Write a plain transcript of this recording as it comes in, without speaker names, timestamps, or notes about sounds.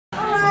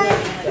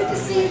to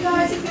see you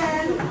guys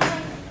again.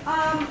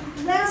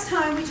 Last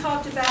time we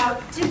talked about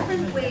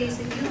different ways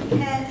that you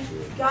can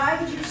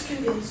guide your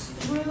students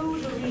through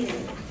the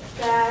reading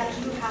that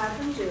you have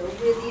them do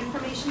with the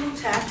informational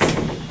text,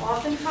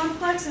 often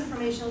complex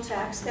informational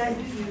text that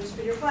you use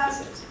for your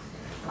classes.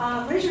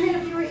 Raise your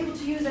hand if you were able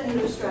to use any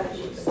of those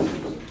strategies. Some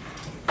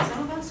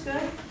of us,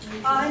 good.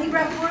 Any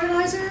graphic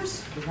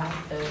organizers?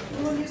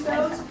 Anyone use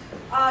those?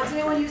 Did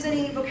anyone use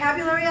any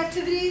vocabulary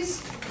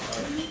activities?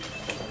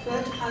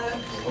 Good, kind of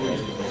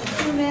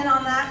zoom in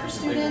on that for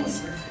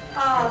students.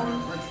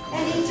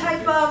 Any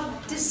type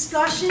of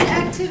discussion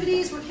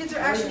activities where kids are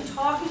actually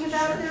talking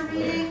about their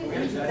reading?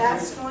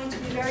 That's going to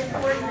be very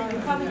important, and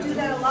you'll probably do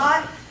that a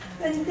lot.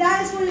 And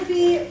that is going to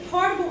be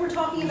part of what we're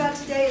talking about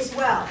today as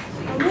well.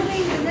 We're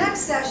moving the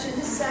next session,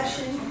 this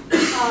session,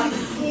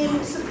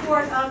 in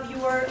support of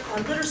your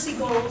literacy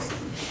goals.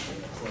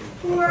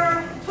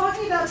 We're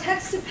talking about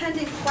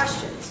text-dependent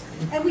questions.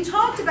 And we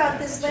talked about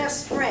this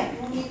last spring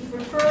when we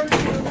referred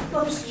to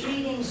close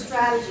reading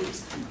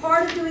strategies.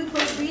 Part of doing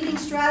close reading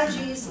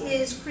strategies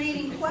is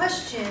creating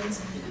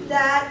questions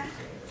that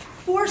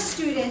force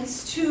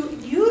students to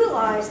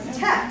utilize the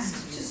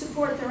text to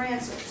support their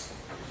answers.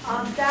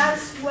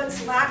 That's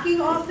what's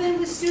lacking often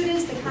with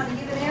students. They kind of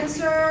give an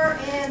answer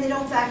and they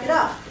don't back it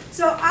up.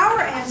 So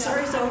our answer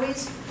is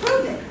always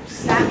prove it,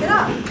 back it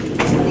up.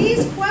 So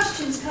these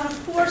questions kind of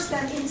force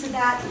them into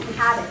that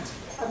habit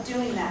of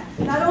doing that.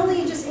 Not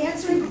only in just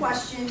answering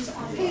questions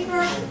on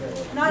paper,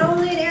 not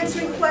only in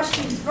answering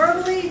questions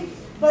verbally,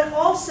 but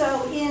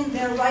also in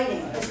their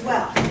writing as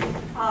well,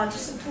 to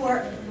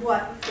support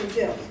what they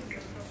do,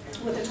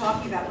 what they're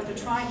talking about, what they're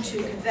trying to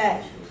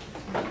convey.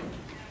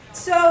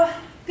 So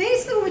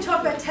basically when we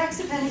talk about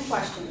text-dependent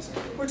questions,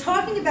 we're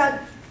talking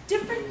about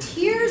different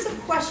tiers of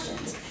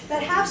questions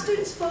that have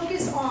students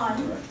focus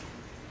on,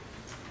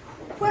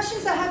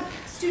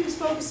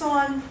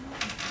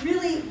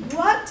 really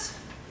what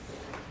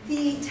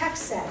the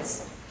text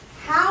says,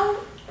 how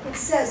it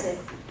says it,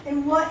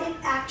 and what it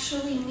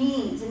actually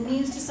means. It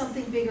means to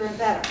something bigger and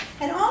better.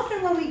 And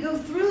often when we go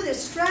through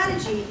this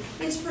strategy,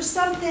 it's for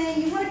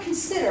something you want to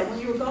consider when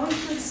you're going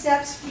through the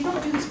steps. You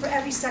don't do this for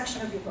every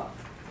section of your book.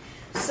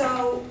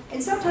 So,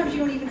 and sometimes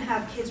you don't even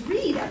have kids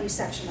read every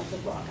section of the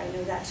book. I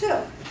know that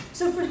too.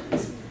 So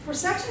for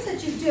sections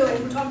that you do,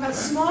 and we're talking about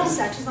small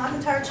sections, not an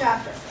entire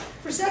chapter.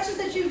 For sections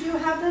that you do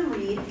have them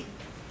read,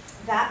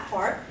 that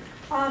part,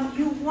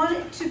 you want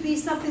it to be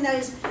something that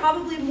is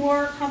probably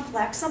more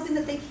complex, something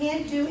that they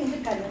can't do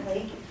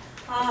independently.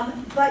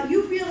 But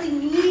you really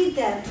need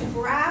them to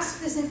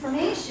grasp this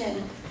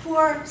information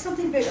for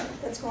something bigger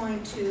that's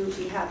going to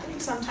be happening,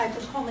 some type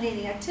of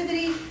culminating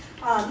activity,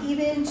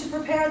 even to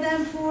prepare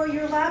them for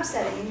your lab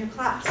setting in your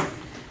class.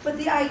 But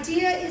the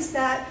idea is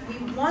that we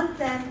want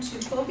them to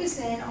focus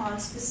in on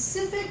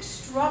specific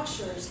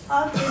structures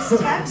of this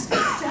text to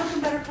help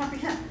them better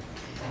comprehend.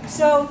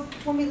 So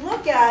when we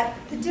look at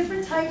the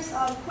different types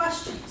of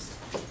questions,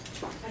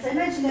 as I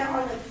mentioned, there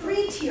are like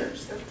three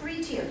tiers. There are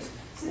three tiers.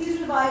 So these are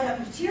divided up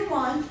into tier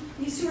 1,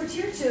 these two are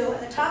tier 2,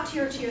 and the top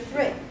tier, tier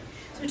 3.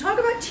 So we talk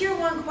about tier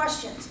 1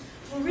 questions.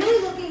 We're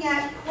really looking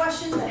at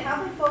questions that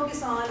have them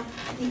focus on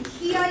the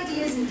key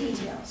ideas and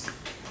details,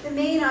 the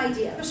main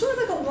idea. They're sort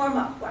of like a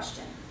warm-up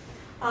question.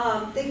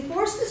 They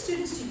force the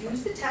students to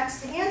use the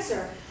text to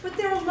answer, but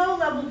there are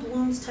low-level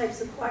Bloom's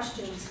types of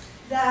questions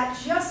that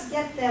just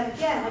get them,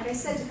 again, like I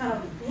said, to kind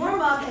of warm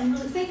up and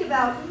really think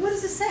about, what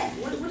does this say?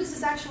 What does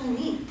this actually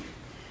mean?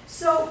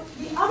 So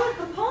the other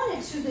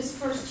component to this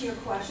first tier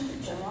question,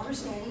 the general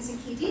understandings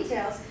and key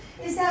details,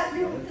 is that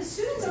the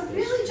students are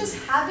really just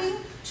having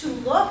to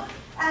look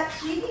at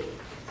maybe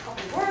a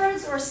couple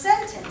words or a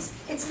sentence.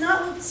 It's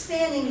not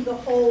spanning the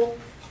whole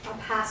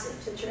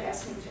passage that you're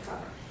asking to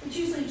cover. It's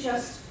usually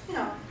just,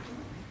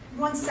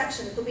 one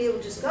section that they'll be able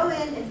to just go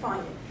in and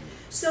find it.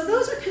 So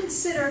those are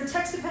considered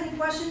text-dependent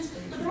questions,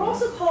 but they're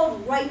also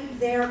called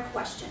right-there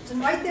questions. And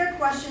right-there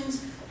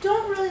questions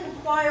don't really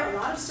require a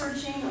lot of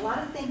searching, a lot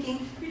of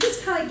thinking. You're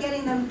just kind of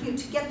getting them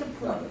to get the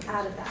point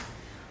out of that.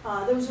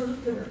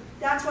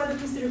 That's why they're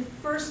considered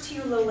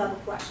first-tier low-level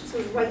questions,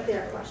 those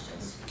right-there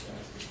questions.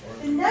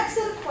 The next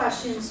set of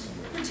questions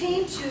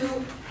pertain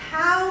to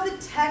how the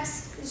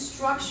text is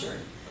structured.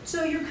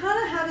 So you're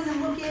kind of having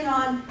them look in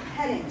on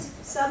headings,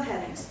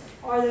 subheadings.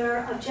 Are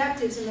there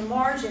objectives in the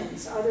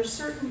margins? Are there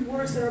certain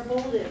words that are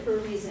bolded for a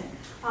reason?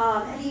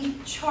 Any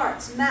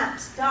charts,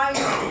 maps,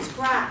 diagrams,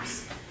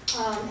 graphs,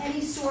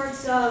 any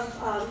sorts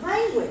of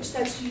language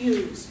that's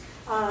used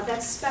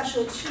that's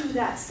special to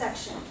that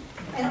section.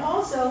 And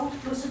also,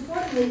 most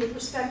importantly, with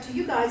respect to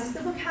you guys, is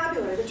the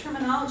vocabulary, the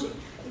terminology.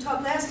 We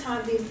talked last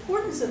time the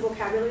importance of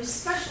vocabulary,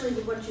 especially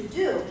with what you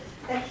do,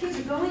 that kids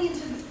are going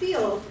into the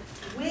field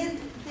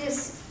with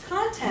this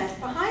content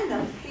behind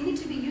them. They need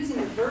to be using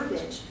the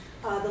verbiage,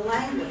 the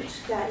language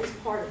that is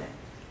part of it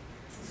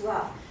as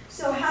well.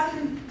 So having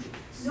them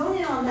zone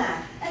in on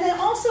that. And then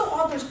also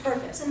author's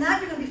purpose. And that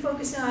you're going to be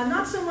focusing on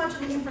not so much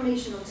on the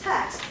informational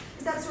text,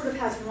 because that sort of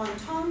has one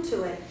tone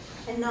to it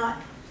and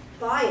not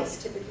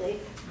bias typically,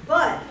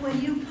 but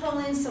when you pull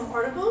in some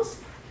articles,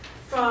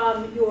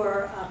 from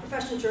your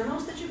professional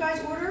journals that you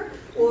guys order,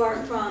 or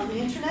from the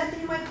internet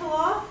that you might pull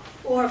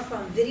off, or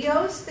from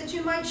videos that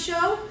you might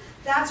show.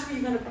 That's where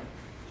you're going to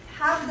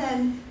have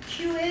them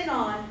cue in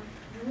on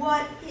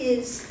what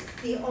is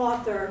the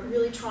author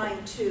really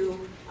trying to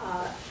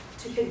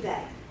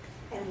convey,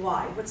 and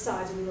why. What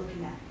sides are we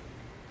looking at?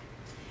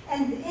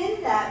 And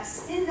in that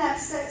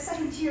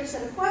second tier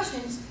set of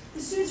questions, the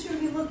students are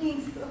going to be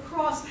looking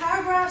across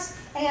paragraphs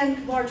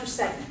and larger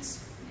segments.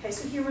 Okay,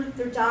 so here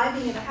they're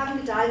diving in, they're having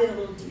to dive in a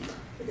little deeper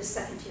for this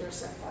second tier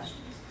set of questions.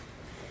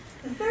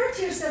 The third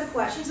tier set of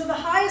questions are the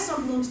highest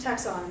on Bloom's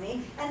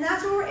taxonomy, and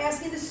that's where we're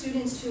asking the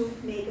students to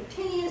make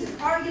opinions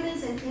and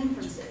arguments and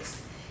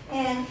inferences.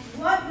 And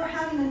what we're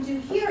having them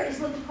do here is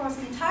look across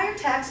the entire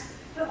text,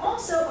 but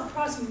also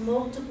across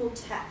multiple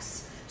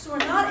texts. So we're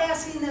not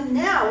asking them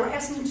now, we're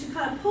asking them to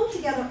kind of pull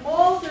together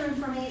all of their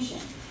information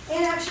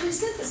and actually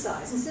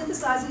synthesize. And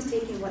synthesizing is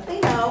taking what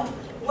they know,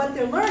 what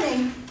they're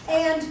learning,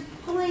 and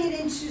pulling it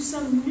into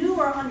some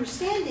newer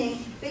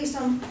understanding based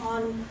on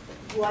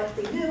what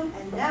they knew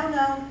and now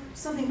know,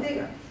 something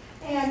bigger.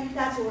 And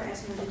that's what we're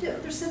asking them to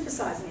do. They're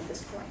synthesizing at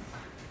this point.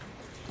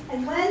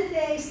 And when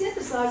they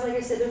synthesize, like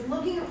I said, they're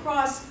looking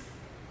across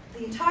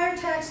the entire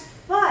text,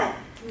 but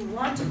you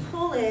want to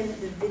pull in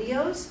the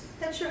videos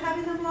that you're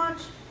having them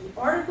watch,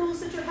 the articles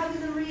that you're having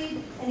them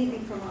read,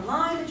 anything from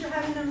online that you're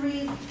having them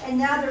read, and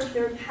now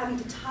they're having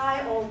to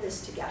tie all of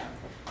this together.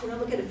 We're going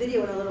to look at a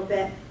video in a little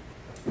bit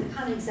that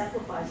kind of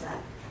exemplifies that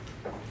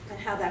and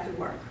how that could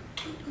work.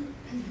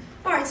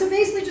 All right, so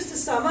basically just to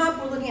sum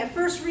up, we're looking at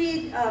first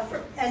read,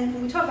 and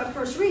when we talk about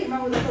first read,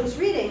 remember with close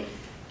reading,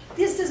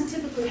 this doesn't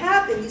typically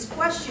happen. These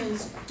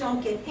questions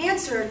don't get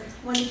answered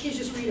when the kids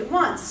just read it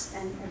once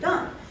and are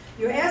done.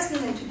 You're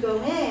asking them to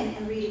go in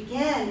and read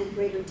again in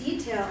greater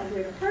detail and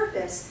greater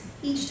purpose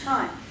each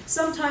time.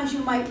 Sometimes you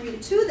might read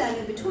it to them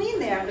in between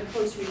there in the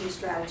close reading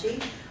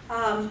strategy,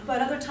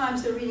 but other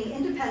times they're reading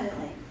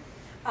independently.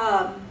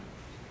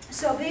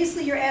 So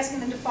basically you're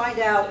asking them to find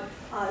out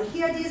the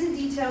key ideas and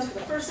details for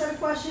the first set of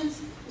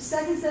questions. The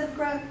second set of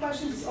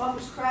questions is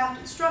author's craft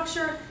and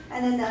structure,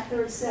 and then that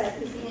third set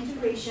is the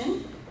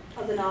integration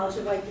of the knowledge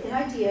of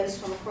ideas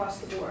from across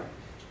the board.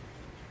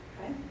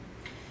 Okay?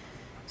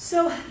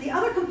 So the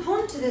other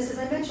component to this, as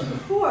I mentioned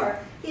before,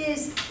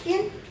 is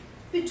in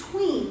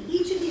between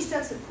each of these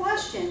sets of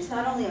questions,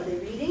 not only are they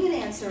reading and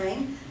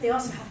answering, they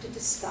also have to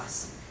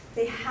discuss.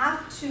 They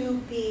have to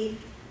be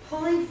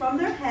pulling from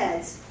their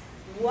heads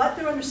what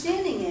their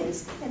understanding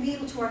is and be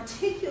able to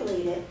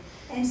articulate it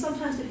and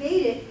sometimes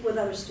debate it with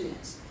other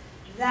students.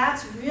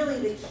 That's really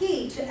the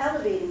key to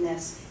elevating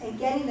this and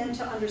getting them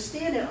to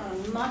understand it on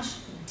a much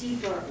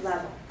deeper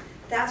level.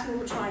 That's what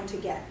we're trying to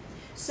get.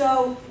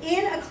 So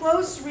in a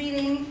close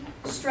reading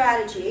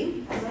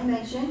strategy, as I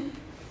mentioned,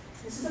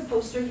 this is a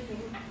poster, you can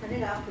print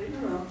it out, put it in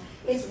your room.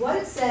 It's what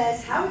it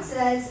says, how it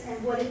says,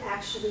 and what it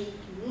actually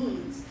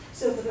means.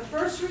 So for the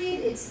first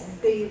read,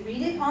 they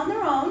read it on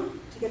their own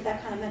to get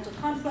that kind of mental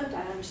conflict.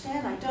 I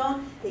understand, I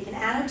don't. They can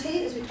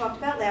annotate, as we talked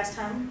about last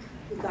time,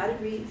 with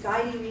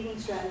guiding reading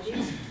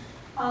strategies.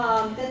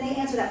 Then they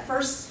answer that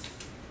first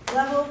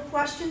level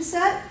question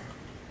set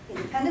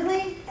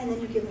independently, and then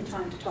you give them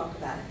time to talk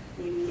about it,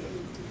 maybe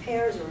in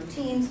pairs or in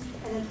teams,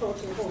 and then pull it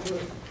to the whole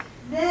group.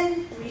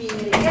 Then reading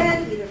it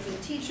again, either from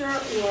the teacher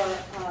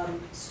or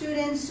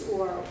students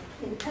or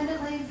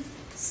independently.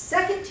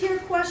 Second tier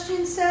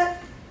question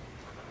set,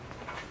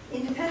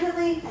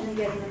 independently, and then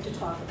getting them to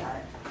talk about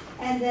it.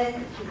 And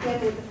then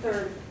again with the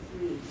third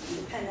read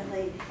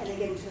independently, and then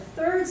getting to the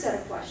third set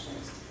of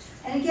questions.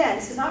 And again,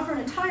 this is not for an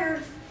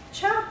entire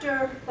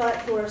chapter, but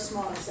for a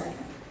smaller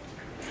segment.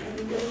 And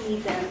we really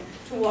need them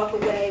to walk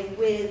away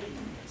with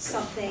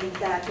something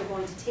that they're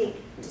going to take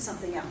to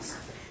something else.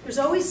 There's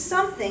always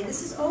something,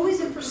 this is always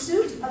in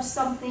pursuit of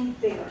something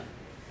bigger.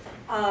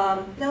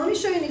 Now let me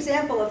show you an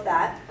example of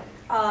that.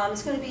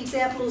 It's going to be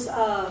examples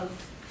of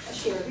a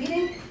shared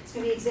reading. It's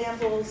going to be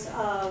examples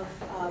of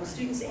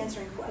students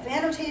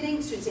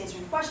annotating, students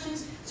answering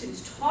questions,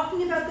 students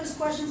talking about those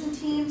questions in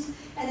teams,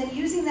 and then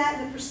using that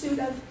in the pursuit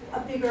of a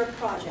bigger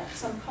project,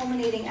 some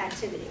culminating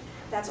activity.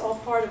 That's all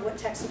part of what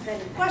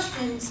text-dependent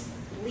questions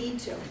lead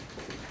to.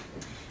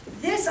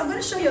 This, I'm going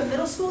to show you a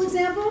middle school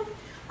example,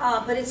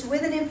 but it's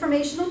with an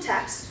informational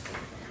text.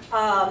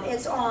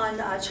 It's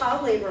on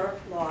child labor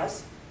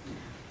laws.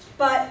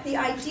 But the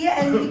idea,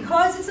 and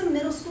because it's a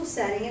middle school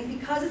setting, and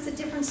because it's a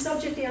different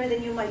subject area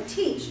than you might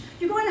teach,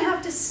 you're going to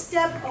have to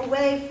step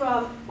away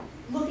from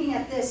looking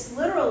at this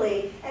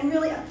literally and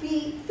really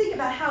think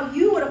about how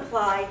you would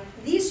apply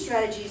these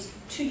strategies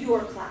to your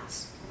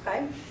class.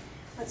 Okay?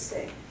 Let's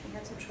see. We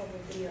had some trouble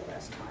with video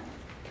last time.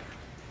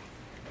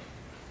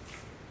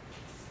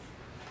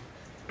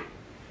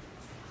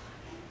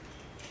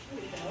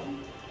 Here we go.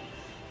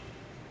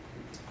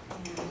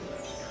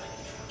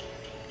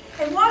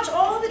 And watch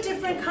all the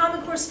different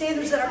Common Core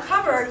standards that are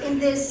covered in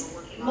this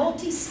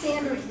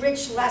multi-standard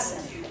rich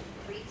lesson.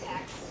 Read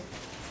text,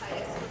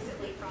 cite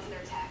explicitly from their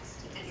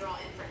text, and draw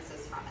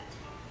inferences from it.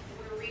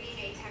 We're reading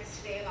a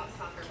text today about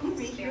soccer. Can you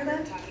read through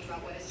that? Talking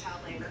about what is child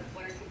labor,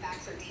 what are some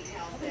facts or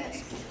details that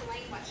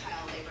explain what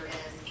child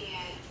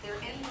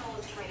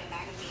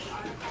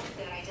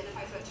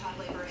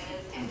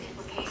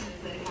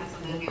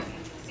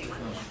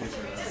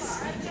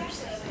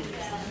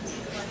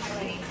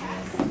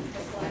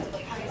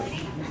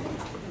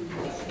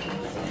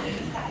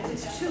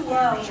it's too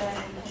low,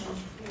 then.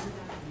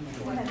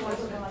 Go ahead, lower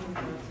the volume.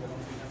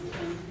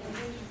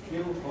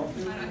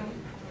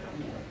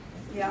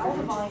 Yeah, all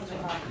the volumes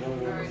are up.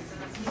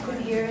 You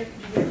couldn't hear it?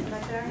 You hear it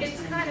back there?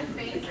 It's kind of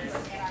faint,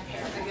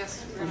 I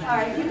guess. All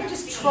right, if you can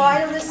just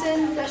try to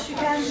listen best you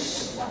can.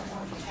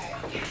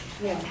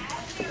 Yeah.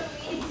 As we are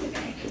reading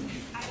today,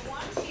 I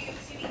want you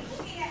to be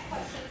looking at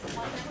questions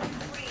 1 through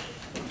 3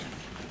 in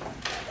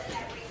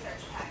that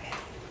research packet.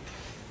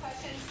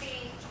 Questions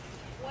being,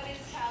 what is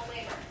child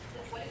labor?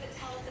 What does it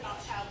tell us about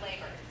child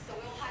labor? So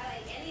we'll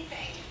highlight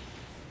anything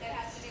that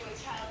has to do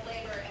with child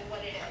labor and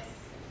what it is.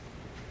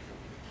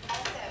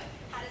 Also,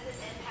 how does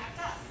this impact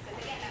us? Because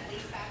again, that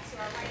leads back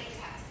to our writing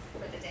task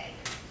for the day.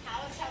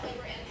 How is child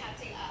labor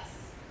impacting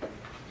us?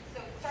 So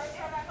start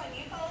paragraph when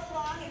you follow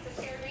along. It's a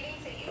shared reading,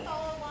 so you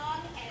follow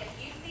along. And if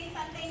you see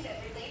something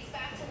that relates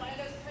back to one of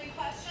those 3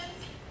 questions,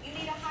 you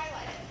need to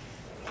highlight it.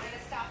 We're going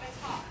to stop and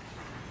talk.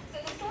 So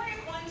the story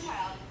of one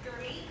child,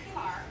 Gurmeet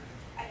Kumar,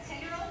 a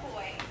 10-year-old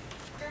boy.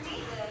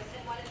 Gurmeet lives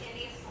in one of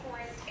India's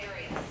poorest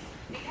areas.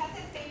 Because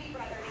his baby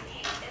brother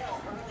became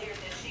ill earlier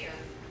this year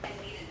and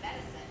needed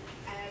medicine,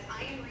 as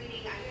I am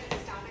reading, I'm going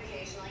to stop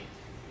occasionally.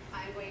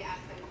 I'm going to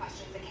ask them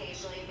questions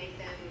occasionally, make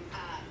them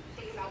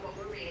think about what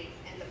we're reading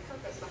and the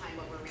purpose behind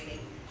what we're reading.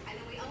 And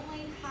then we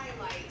only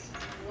highlight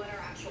what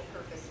our actual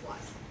purpose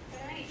was. Are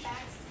there any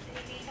facts,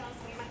 any details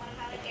we might want to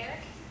highlight,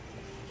 Eric?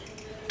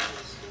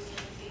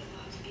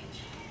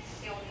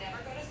 You'll never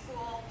go to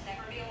school,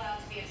 never be allowed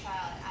to be a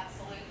child,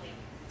 absolutely.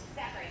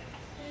 Zachary?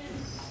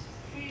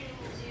 Freedom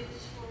was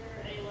used for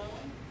a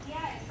loan.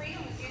 Yeah, and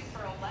freedom was used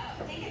for a loan.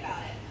 Think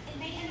about it. It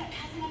may end up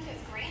passing up to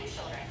his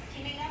grandchildren. He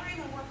may never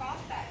even work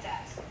off that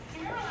debt. Do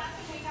you remember last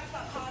week we talked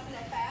about cause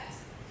and effect?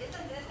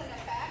 Isn't this an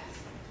effect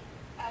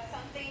of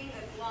something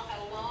that's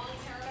a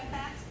long-term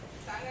effect?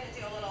 So I'm going to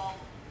do a little,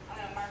 I'm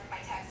going to mark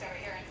my text over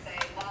here and say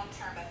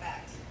long-term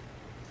effect.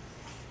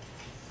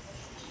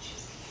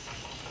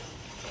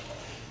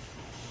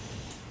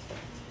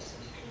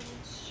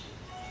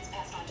 It's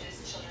passed on to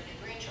his children and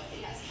grandchildren.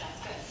 Yes, that's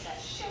good.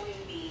 That's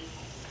showing me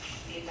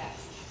the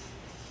effects.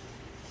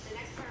 The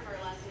next part of our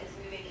lesson is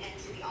moving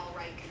into the all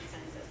right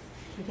consensus.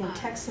 Again,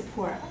 text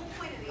support. The whole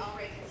point of the all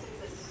right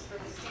consensus is for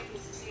the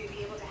students to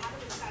be able to have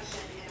a discussion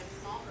in a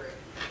small group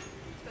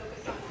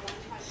focused on one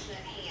question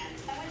at hand.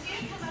 I want you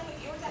to come up with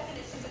your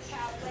definitions of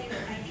child labor.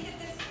 And I think at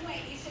this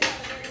point you should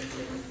have a very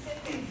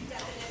specific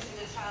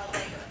definition of child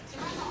labor. To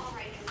run the all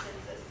right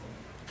consensus,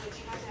 what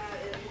you have to have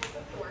is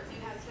before you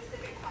have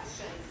specific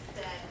questions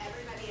that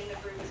everybody in the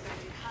group is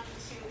going to come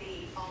to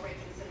the all right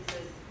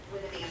consensus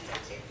with an answer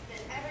to.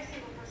 Then every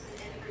single person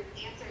in the group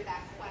answered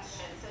that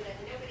question so that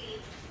nobody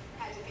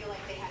had to feel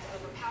like they had to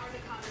overpower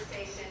the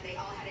conversation. They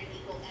all had an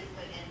equal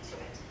input into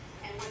it.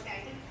 And what I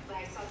think what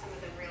I saw some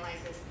of them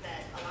realize is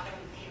that a lot of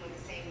them came with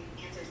the same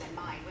answers in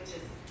mind, which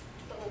is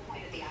the whole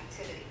point of the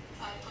activity.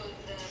 I put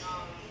that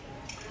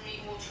we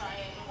will try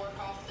and work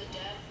off the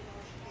debt,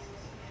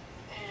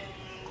 and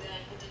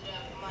that the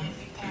debt might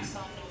be passed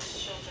on to his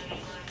children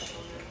and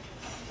grandchildren.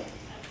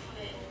 I put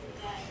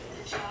that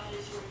the child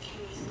is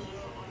working with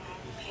little or no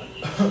pay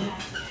and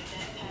has their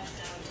debt passed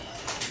down to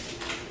other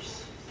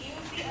members.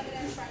 Use the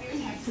evidence from your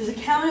text. There's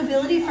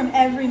accountability from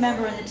every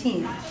member in the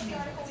team. Not just the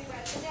article we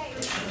read today,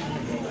 but you want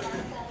to pull an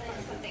article from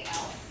something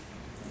else.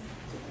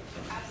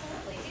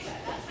 Absolutely, do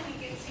that. That's when you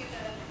get to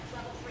the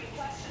level 3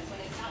 questions, when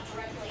it's not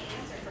directly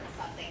answered from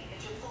something, but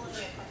you're pulling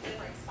it from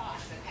different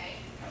spots, okay?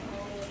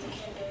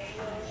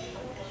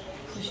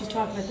 So she's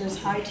talking about those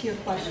high tier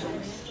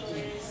questions.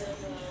 Stories of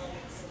the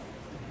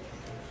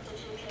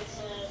 2 kids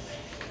that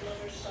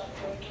never stopped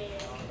working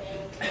and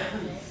failed to pay.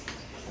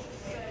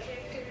 So I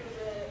picked through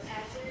the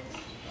athletes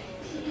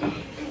and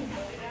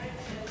organized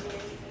so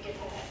we can get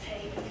that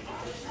paid.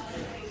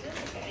 This is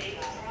a big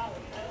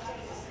problem. I don't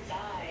think this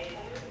died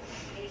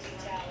using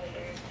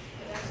tallier,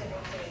 but that's an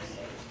okay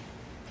thing.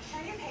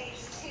 Turn your page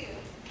to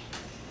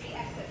the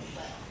exit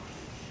slip.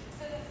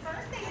 So the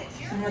first thing that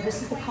you're I know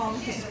this is the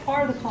this is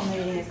part of the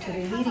culminating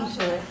activity leading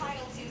to it.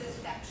 title to this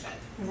section.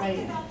 Right.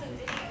 Think about the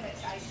video that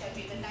I showed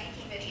you, the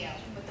Nike video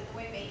with the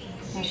boy making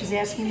the Now shoes. she's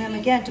asking them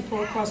again to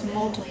pull across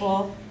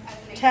multiple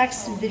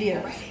texts and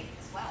videos. Writing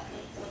as well.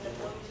 When the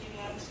boy was getting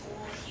out of school,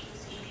 he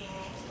was eating a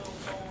little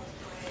bowl of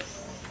bread.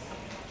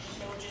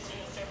 They were just in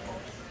a circle.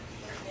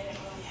 They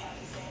didn't really have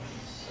anything.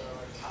 So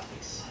our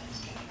topics is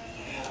going to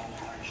be how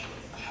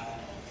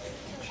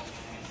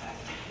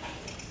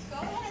Go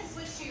ahead and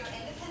switch to your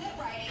independent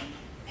writing,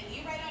 and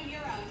you write on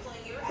your own,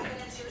 pulling your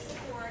evidence, your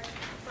support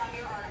from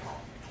your article.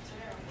 So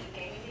remember, we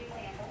gave you the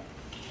example,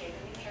 gave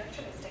you the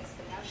characteristics,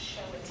 but now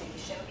show it to me.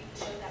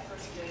 Show that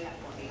person doing that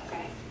for me,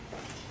 okay?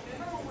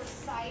 Remember when we're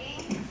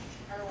citing,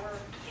 or we're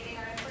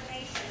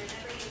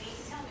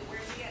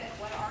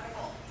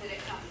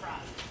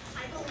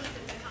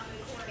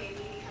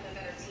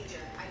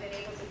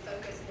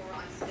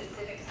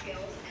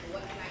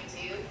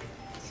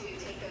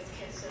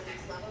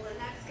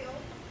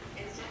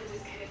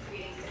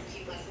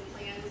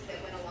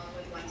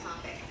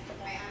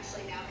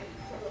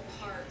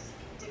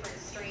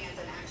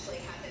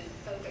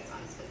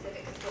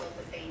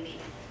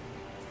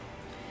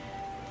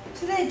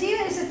So the idea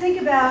is to think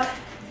about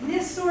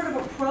this sort of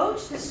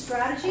approach, this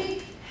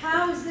strategy.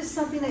 How is this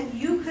something that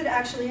you could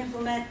actually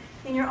implement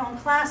in your own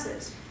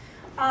classes?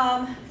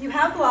 You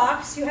have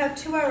blocks, you have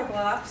 2-hour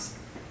blocks,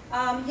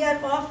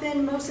 yet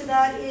often most of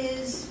that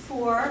is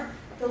for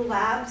the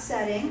lab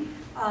setting,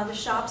 the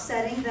shop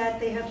setting that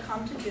they have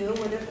come to do,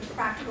 where there's the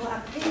practical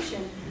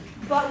application.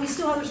 But we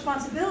still have the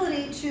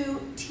responsibility to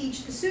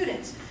teach the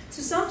students.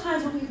 So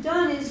sometimes what we've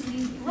done is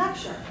we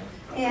lecture.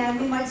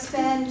 And we might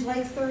spend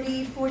like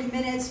 30, 40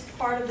 minutes,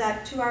 part of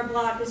that 2-hour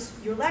block is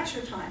your lecture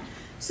time.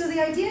 So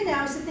the idea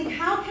now is to think,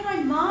 how can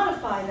I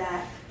modify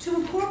that to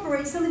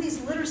incorporate some of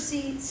these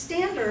literacy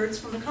standards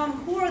from the Common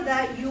Core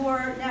that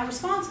you're now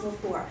responsible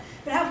for?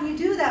 But how can you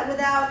do that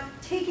without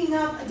taking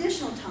up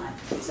additional time?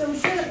 So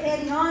instead of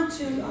adding on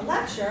to a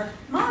lecture,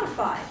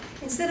 modify.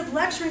 Instead of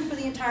lecturing for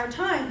the entire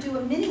time, do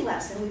a mini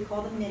lesson. We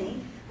call them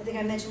mini. I think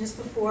I mentioned this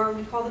before.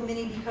 We call them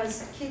mini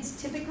because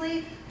kids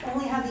typically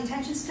only have the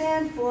attention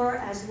span for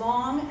as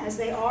long as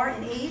they are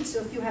in age.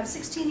 So if you have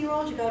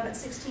 16-year-olds, you've got about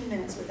 16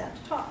 minutes with them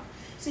to talk.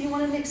 So you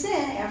want to mix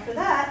in, after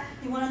that,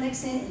 you want to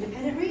mix in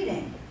independent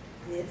reading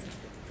with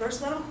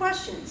first level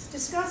questions,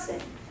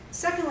 discussing,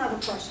 second level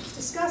questions,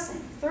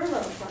 discussing, third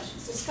level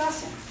questions,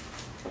 discussing.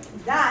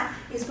 That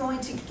is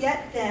going to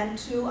get them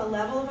to a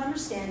level of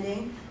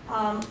understanding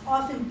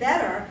often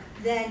better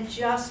than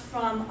just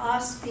from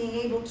us being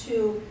able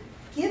to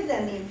give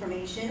them the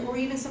information, or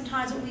even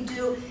sometimes what we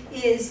do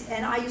is,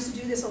 and I used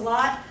to do this a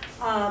lot,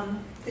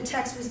 the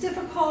text was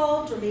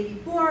difficult or maybe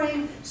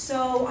boring,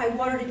 so I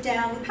watered it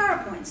down with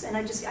PowerPoints, and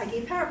I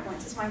gave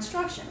PowerPoints as my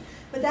instruction.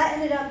 But that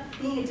ended up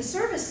being a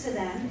disservice to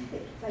them,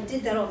 if I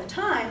did that all the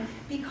time,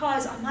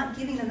 because I'm not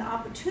giving them the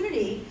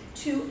opportunity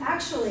to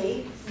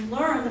actually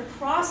learn the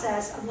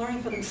process of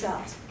learning for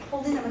themselves,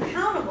 holding them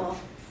accountable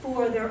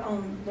for their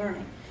own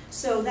learning.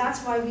 So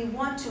that's why we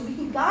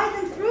can guide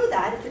them through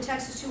that if the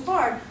text is too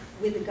hard,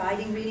 with the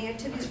guiding reading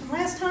activities from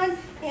last time,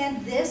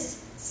 and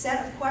this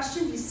set of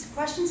questions, these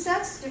question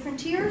sets, different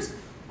tiers,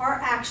 are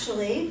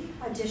actually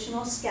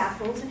additional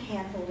scaffolds and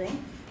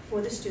hand-holding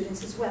for the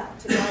students as well,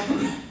 to guide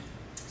them.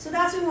 So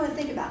that's what we want to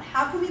think about.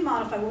 How can we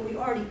modify what we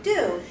already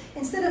do,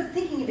 instead of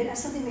thinking of it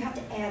as something we have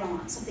to add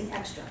on, something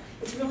extra?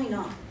 It's really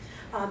not.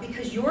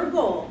 Because your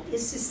goal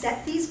is to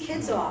set these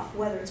kids off,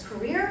 whether it's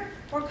career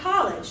or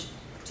college,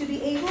 to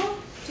be able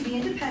to be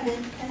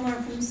independent and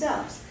learn for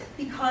themselves.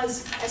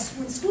 Because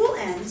when school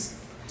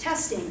ends,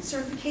 testing,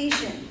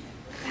 certification,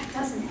 that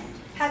doesn't end.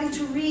 Having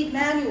to read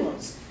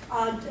manuals.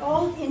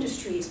 All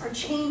industries are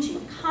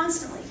changing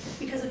constantly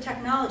because of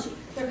technology.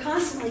 They're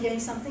constantly getting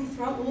something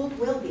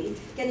will be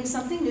getting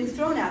something new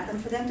thrown at them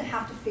for them to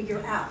have to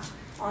figure out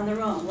on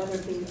their own, whether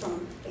it be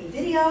from a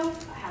video,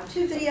 a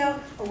how-to video,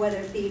 or whether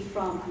it be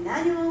from a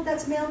manual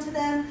that's mailed to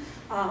them.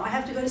 I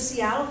have to go to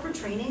Seattle for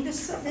training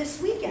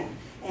this weekend,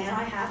 and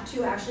I have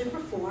to actually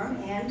perform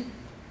and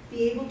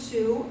be able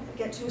to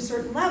get to a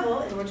certain level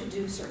in order to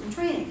do certain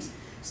trainings.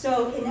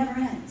 So it never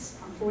ends.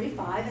 I'm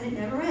 45 and it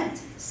never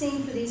ends.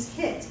 Same for these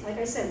kids. Like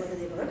I said, whether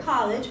they go to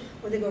college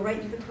or they go right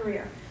into the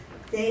career.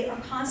 They are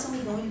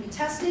constantly going to be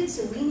tested,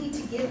 so we need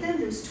to give them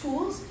those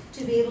tools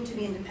to be able to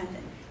be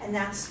independent. And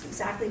that's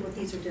exactly what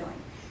these are doing.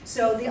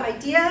 So the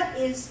idea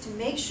is to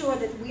make sure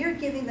that we're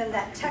giving them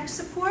that tech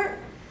support.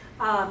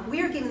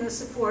 We're giving the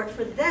support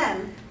for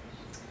them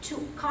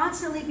to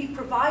constantly be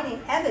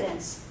providing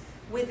evidence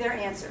with their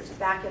answers.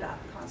 Back it up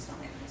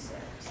constantly.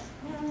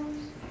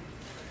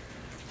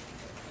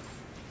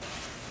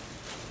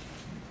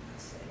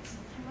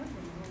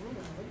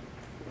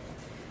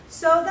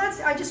 So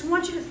I just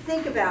want you to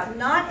think about,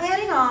 not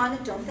adding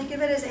on, don't think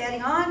of it as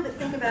adding on, but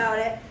think about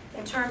it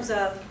in terms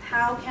of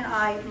how can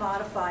I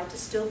modify to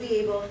still be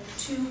able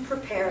to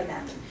prepare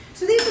them.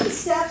 So these are the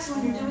steps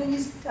when you're doing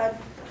these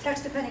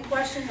text-dependent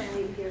questions. I'm going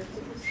to leave it here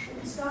because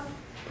it's stuff.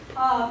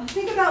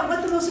 Think about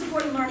what the most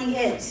important learning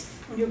is.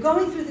 When you're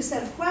going through the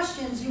set of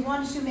questions, you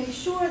want to make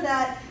sure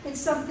that it's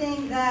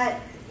something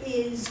that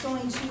is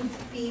going to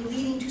be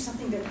leading to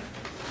something bigger.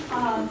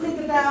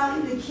 Think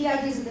about the key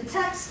ideas of the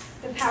text,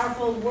 the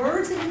powerful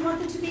words that you want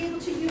them to be able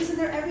to use in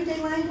their everyday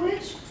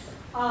language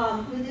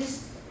with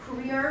this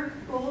career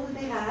goal that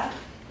they have.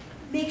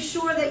 Make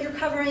sure that you're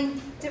covering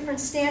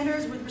different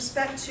standards with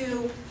respect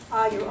to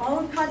your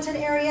own content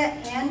area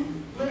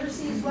and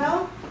literacy as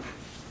well.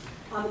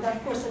 But that,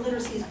 of course, the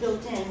literacy is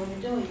built in when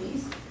you're doing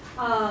these.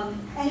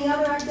 Any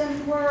other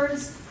academic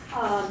words?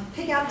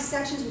 Pick out the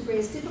sections with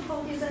greatest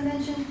difficulty, as I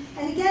mentioned.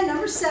 And again,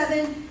 number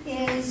 7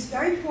 is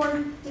very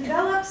important.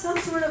 Develop some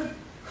sort of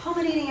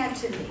culminating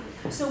activity.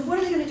 So what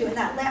are they going to do? In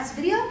that last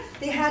video,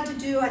 they had to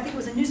do, I think it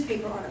was a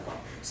newspaper article.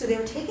 So they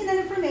were taking that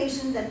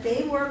information that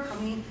they were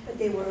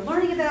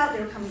learning about,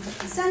 they were coming to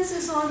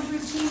consensus on through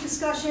team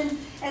discussion,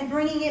 and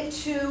bringing it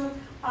to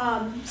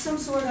some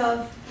sort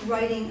of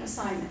writing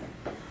assignment.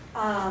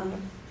 I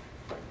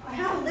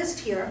have a list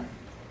here.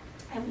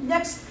 And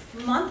next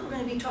month, we're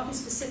going to be talking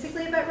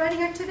specifically about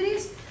writing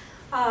activities.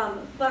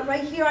 But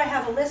right here, I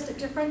have a list of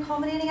different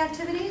culminating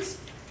activities.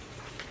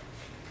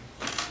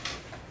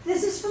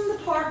 This is from the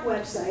PARC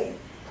website.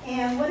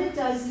 And what it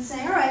does is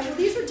saying, all right, well,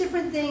 these are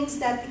different things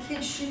that the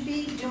kids should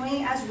be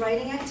doing as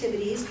writing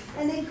activities,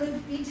 and they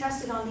could be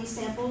tested on these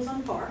samples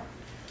on PARCC.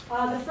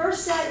 The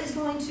first set is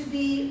going to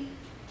be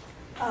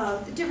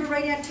the different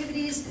writing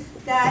activities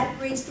that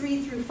grades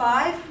 3 through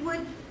 5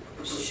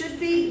 should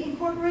be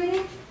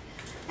incorporating.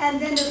 And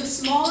then there's a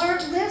smaller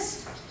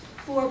list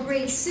for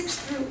grades 6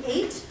 through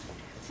 8,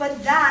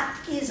 but that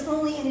is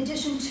only in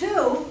addition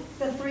to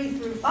the 3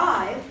 through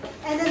 5.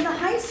 And then the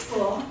high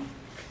school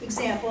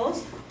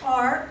examples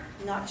are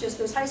not just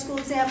those high school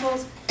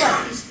examples,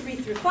 but these 3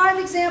 through 5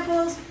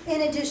 examples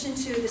in addition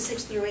to the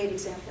 6 through 8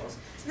 examples.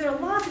 So there are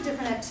lots of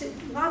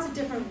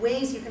different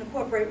ways you can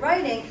incorporate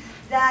writing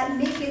that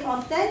make it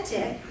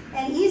authentic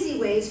and easy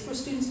ways for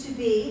students to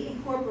be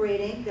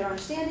incorporating their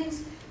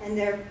understandings and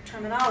their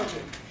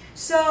terminology.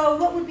 So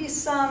what would be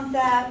some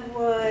that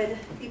would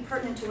be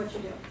pertinent to what you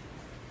do?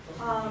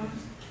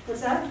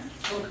 What's that?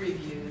 Book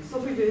reviews.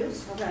 Book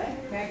reviews, okay.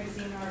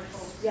 Magazine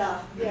articles.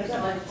 Yeah,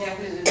 definitely.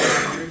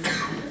 Definitely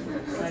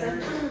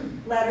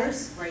letters.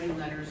 Letters. Writing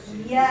letters to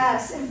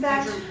Yes, in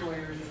fact, future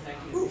employers if that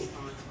gives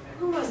response,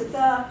 who whatever. was it?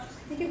 I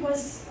think it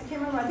was, I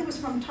can't remember, I think it was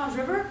from Tom's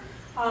River.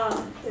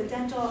 The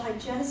dental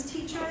hygienist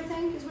teacher, I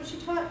think, is what she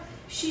taught.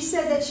 She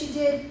said that she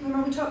did,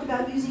 remember we talked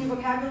about using your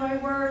vocabulary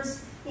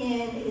words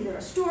in either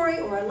a story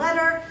or a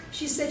letter.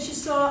 She said she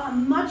saw a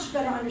much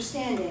better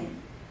understanding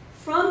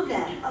from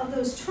them of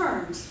those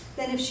terms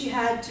than if she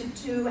had to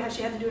do a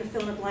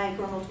fill in the blank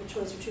or a multiple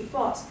choice or true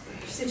false.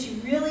 She said she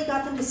really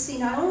got them to see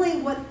not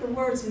only what the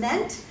words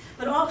meant,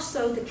 but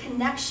also the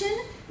connection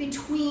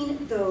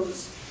between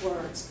those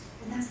words.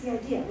 And that's the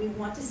idea. We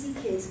want to see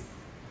kids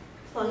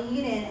plugging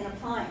it in and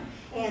applying.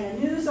 And a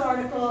news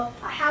article,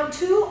 a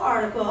how-to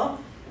article,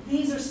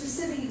 these are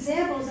specific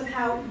examples of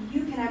how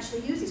you can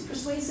actually use these.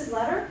 Persuasive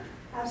letter,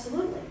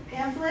 absolutely.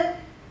 Pamphlet,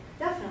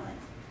 definitely.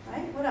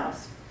 Right? What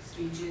else?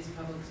 Speeches,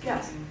 public speaking.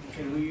 Yes.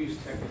 Can we use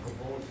technical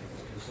bulletins?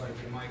 Because like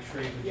in my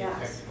trade, we Yes.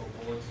 get technical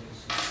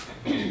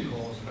bulletins,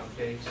 calls and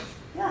updates.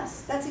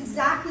 Yes, that's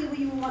exactly what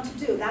you want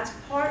to do. That's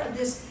part of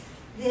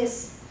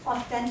this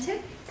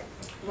authentic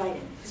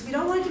writing. Because we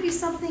don't want it to be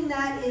something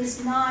that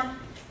is not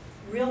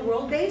real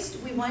world based.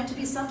 We want it to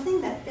be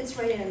something that fits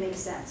right in and makes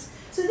sense.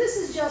 So this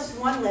is just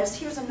one list.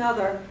 Here's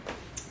another.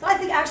 I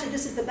think actually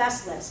this is the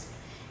best list.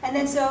 And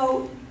then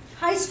so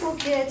high school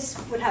kids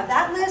would have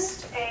that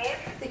list.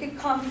 They could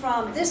come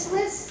from this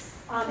list.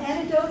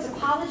 Anecdotes,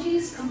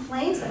 apologies,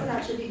 complaints, that would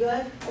actually be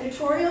good.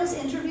 Editorials,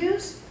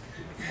 interviews.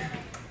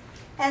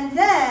 And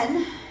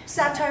then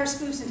satire,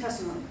 spoofs, and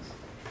testimonials.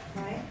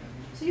 Right?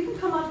 So you can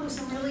come up with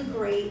some really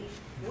great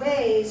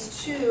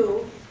ways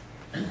to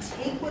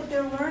take what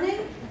they're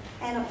learning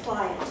and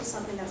apply it to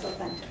something that's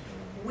authentic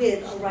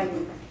with a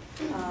writing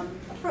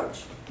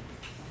approach.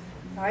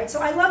 All right, so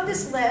I love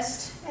this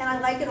list, and I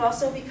like it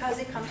also because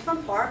it comes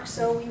from PARCC,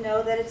 so we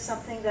know that it's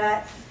something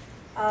that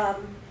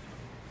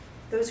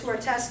those who are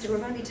tested, who are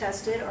going to be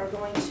tested, are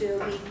going to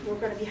be, we're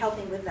going to be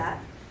helping with that.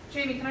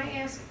 Jamie, can I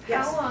ask,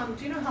 Yes.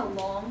 do you know how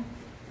long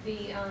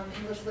the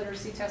English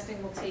literacy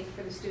testing will take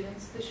for the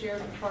students this year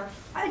in PARCC?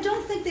 I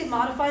don't think they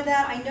modified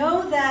that. I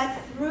know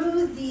that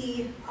through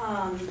the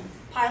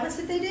pilots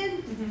that they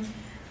did,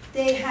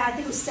 they had, I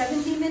think it was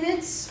 70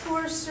 minutes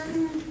for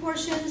certain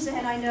portions,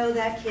 and I know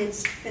that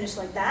kids finished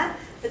like that.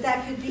 But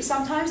that could be,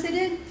 sometimes they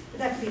did, but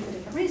that could be for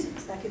different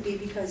reasons. That could be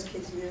because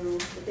kids knew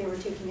that they were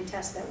taking a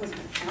test that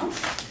wasn't going to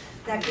count.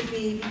 That could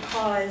be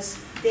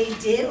because they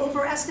did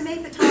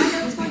overestimate the time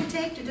that it was going to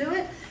take to do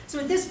it. So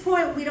at this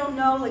point, we don't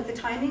know like the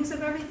timings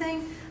of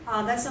everything.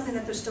 That's something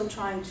that they're still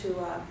trying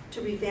to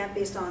revamp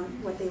based on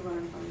what they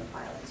learned from the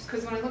pilots.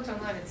 Because when I looked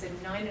online, it said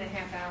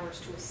 9.5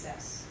 hours to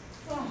assess.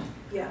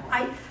 Yeah,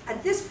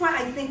 at this point,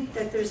 I think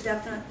that there's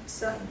definite,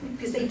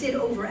 because they did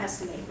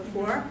overestimate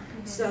before.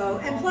 So,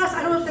 and plus,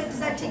 I don't know if does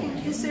that take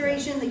into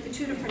consideration like the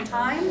 2 different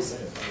times?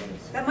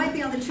 That might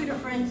be on the 2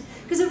 different,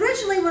 because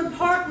originally when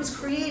PARCC was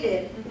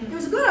created, it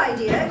was a good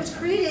idea. It was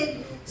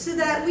created so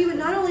that we would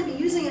not only be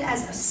using it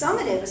as a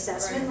summative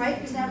assessment, right?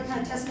 Because now we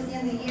kind of test them at the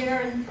end of the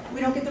year and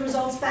we don't get the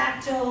results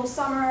back till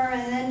summer,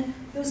 and then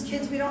those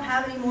kids we don't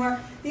have anymore.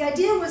 The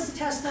idea was to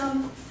test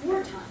them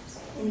 4 times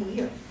in a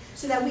year,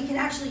 so that we can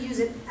actually use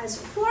it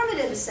as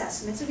formative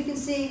assessment, so we can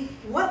see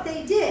what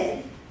they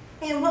did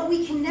and what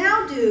we can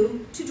now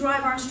do to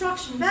drive our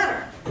instruction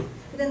better.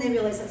 But then they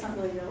realized that's not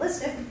really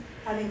realistic,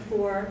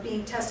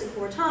 being tested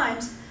 4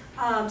 times,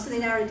 so they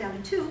narrowed it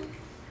down to 2.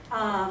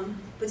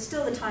 But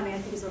still the timing I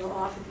think is a little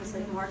off. It's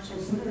like March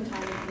and some of the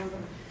timing, I don't remember.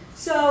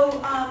 So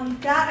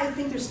that I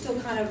think they're still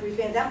kind of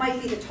revamped. That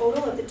might be the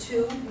total of the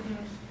 2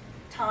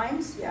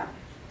 times, yeah.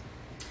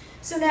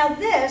 So now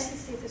this,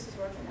 let's see if this is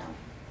working now.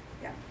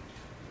 Yeah.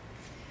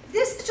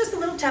 This is just a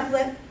little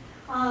template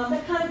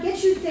that kind of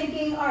gets you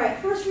thinking, all right,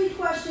 first read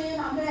question,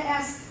 I'm going to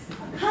ask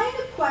a kind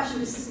of question,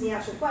 this isn't the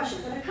actual question,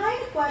 but a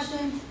kind of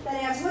question that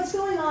asks what's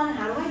going on and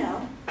how do I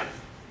know?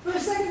 For a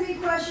second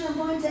read question, I'm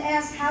going to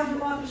ask how do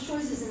authors'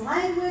 choices in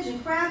language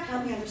and craft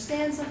help me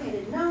understand something I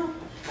didn't know?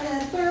 And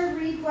then a third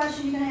read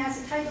question, you're going to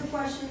ask a type of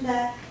question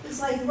that is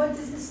like, what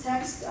does this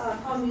text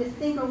cause me to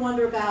think or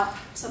wonder about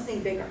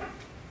something bigger?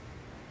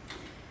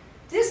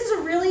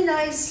 really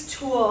nice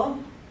tool.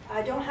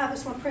 I don't have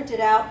this one printed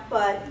out,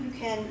 but you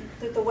can,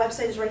 the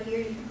website is right here.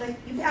 You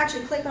can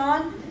actually click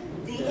on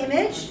the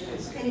image,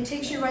 and it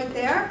takes you right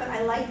there, but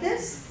I like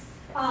this.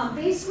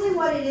 Basically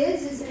what it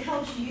is it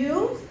helps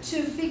you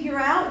to figure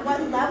out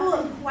what level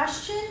of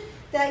question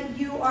that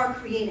you are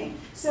creating.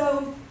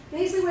 So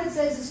basically what it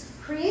says is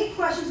create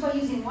questions by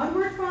using one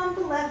word from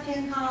the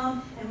left-hand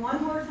column and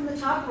one word from the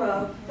top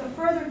row. The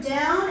further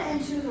down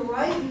and to the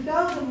right you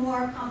go, the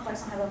more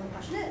complex and high-level the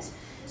question is.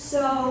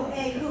 So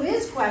a who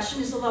is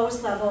question is the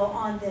lowest level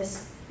on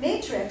this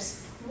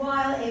matrix,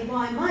 while a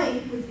why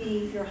might would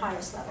be your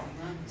highest level.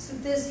 So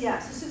this,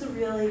 yes, this is a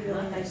really,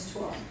 really nice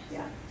tool.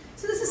 Yeah.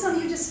 So this is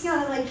something you just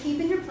kind of like keep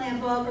in your plan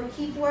book or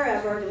keep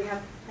wherever. Do we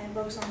have plan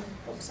books on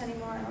books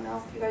anymore? I don't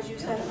know if you guys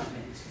use that.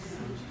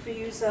 If you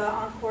use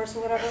OnCourse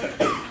or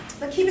whatever.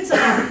 But keep it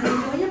somewhere. When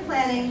you're doing your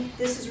planning,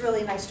 this is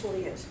really a nice tool to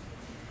use.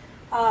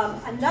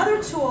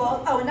 Another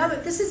tool,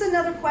 this is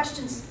another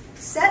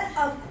set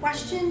of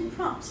question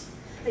prompts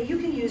that you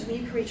can use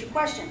when you create your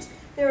questions.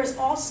 There is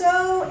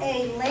also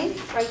a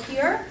link right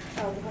here.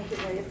 Oh, the link is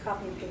right. You have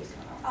copy and paste.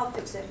 I'll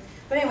fix it.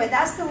 But anyway,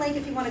 that's the link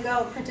if you want to go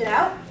and print it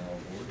out.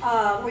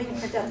 Or you can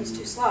print out these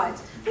 2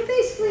 slides. But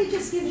basically it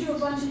just gives you a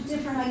bunch of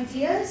different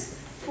ideas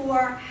for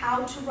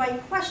how to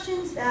write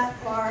questions that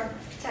are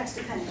text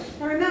dependent.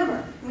 Now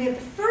remember, when we have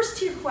the first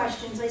tier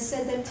questions, I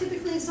said that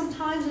typically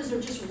sometimes those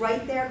are just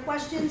right there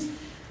questions.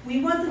 We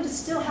want them to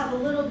still have a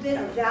little bit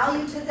of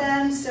value to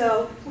them,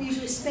 so we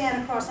usually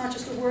span across not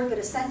just a word but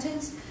a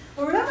sentence.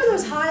 But remember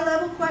those high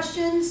level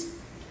questions?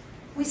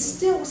 We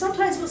still,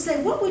 sometimes we'll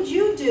say, what would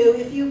you do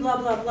if you blah,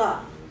 blah,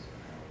 blah?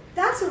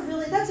 That's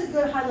a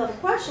good high level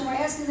question. We're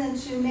asking them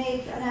to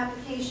make an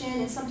application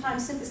and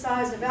sometimes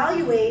synthesize and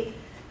evaluate.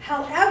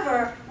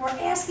 However, we're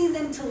asking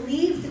them to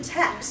leave the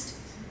text.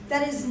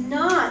 That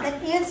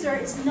answer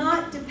is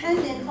not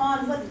dependent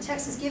on what the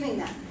text is giving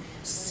them.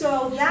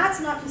 So that's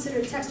not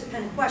considered a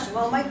text-dependent question.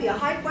 Well, it might be a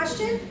high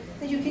question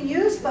that you can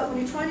use, but when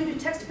you're trying to do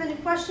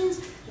text-dependent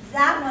questions,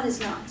 that one is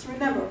not. So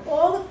remember,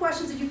 all the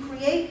questions that you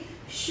create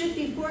should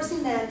be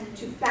forcing them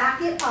to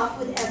back it up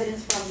with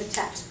evidence from the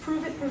text.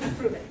 Prove it, prove it,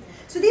 prove it.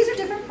 So these are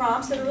different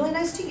prompts that are really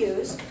nice to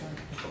use.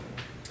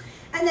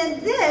 And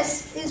then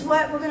this is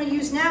what we're going to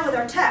use now with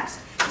our text.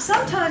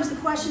 Sometimes the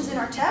questions in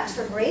our text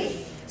are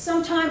great.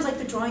 Sometimes, like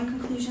the drawing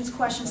conclusions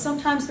questions,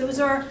 sometimes those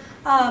are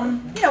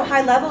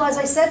high level, as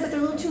I said, but they're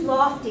a little too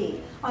lofty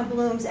on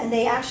Bloom's, and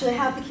they actually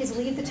have the kids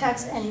leave the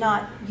text and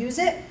not use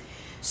it.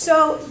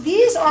 So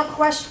these are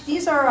questions.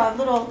 This is a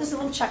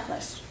little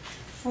checklist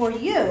for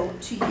you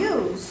to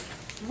use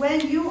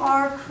when you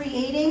are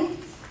creating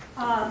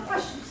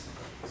questions.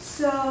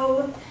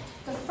 So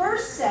the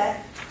first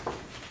set.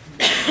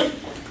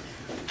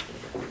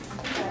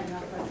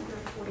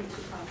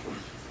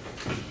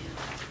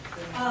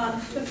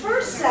 The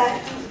first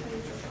set,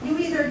 you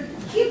either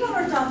keep them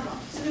or dump them.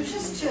 So there's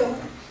just 2.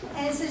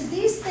 And it says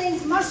these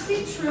things must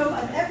be true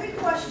of every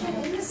question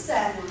in the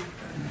set.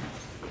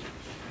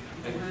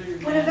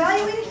 When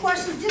evaluating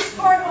questions,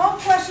 discard all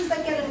questions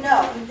that get a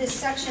no in this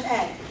section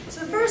A.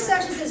 So the first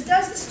section says,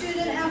 does the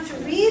student have to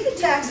read the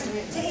text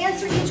to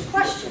answer each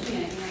question?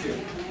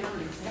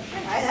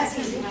 All right, that's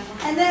easy.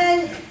 And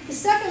then the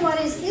second one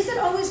is it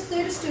always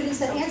clear to students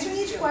that answering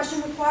each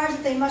question requires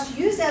that they must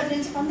use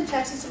evidence from the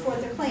text to support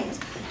their claims?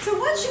 So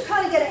once you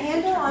kind of get a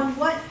handle on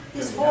what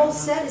this whole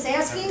set is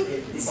asking,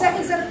 the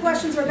second set of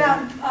questions are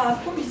about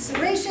important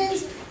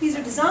considerations. These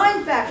are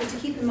design factors to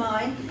keep in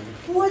mind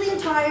for the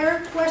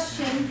entire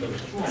question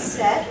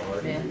set.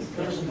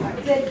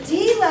 The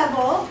D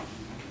level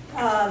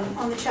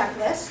on the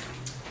checklist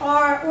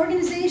are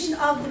organization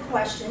of the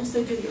questions.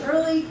 So do the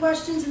early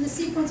questions in the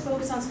sequence,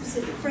 focus on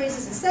specific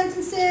phrases and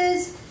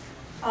sentences.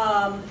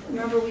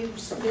 Remember we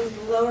used the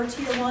lower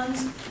tier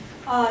ones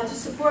to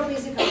support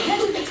basic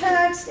comprehension of the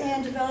text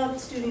and develop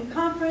student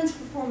conference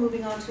before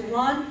moving on to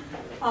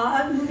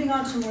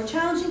more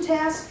challenging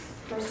tasks,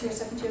 first tier,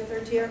 second tier,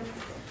 third tier.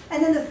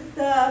 And then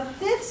the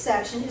 5th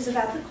section is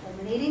about the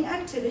culminating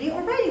activity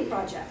or writing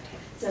project.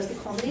 Does the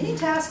culminating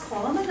task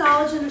call on the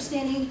knowledge and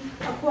understanding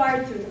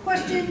acquired through the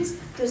questions?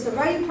 Does the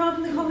writing prompt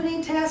in the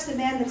culminating task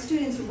demand that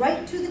students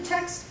write to the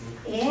text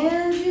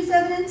and use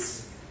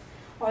evidence?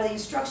 Are the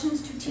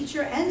instructions to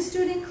teacher and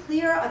student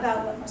clear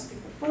about what must be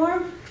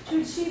performed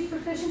to achieve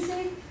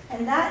proficiency?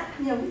 And that,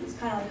 is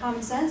kind of like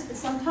common sense, but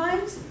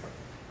sometimes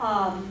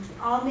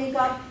I'll make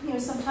up,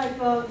 some type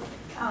of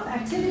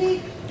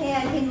activity,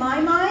 and in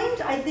my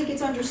mind, I think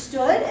it's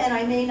understood, and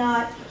I may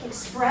not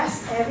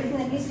express everything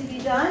that needs to be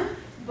done,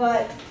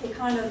 but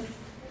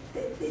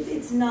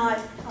it's not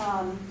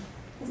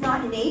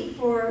innate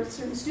for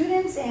certain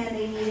students, and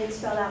they need it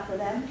spelled out for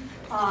them,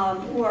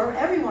 or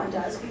everyone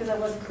does because I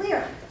wasn't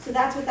clear. So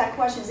that's what that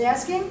question is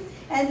asking.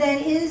 And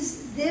then,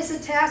 is this a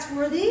task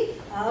worthy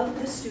of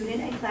the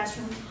student and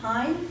classroom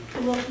time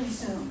it will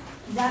consume?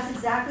 And that's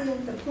exactly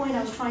the point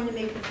I was trying to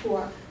make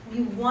before.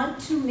 We want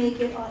to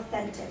make it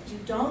authentic.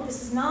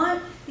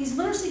 These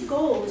literacy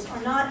goals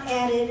are not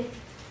added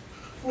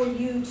for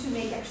you to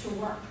make extra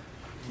work.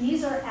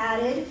 These are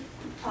added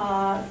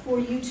for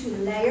you to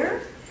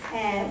layer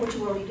and which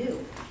you already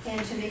do,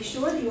 and to make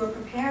sure that you are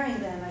preparing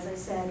them, as I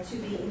said, to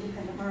be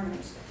independent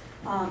learners.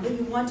 But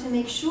you want to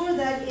make sure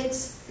that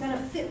it's going to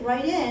fit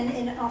right in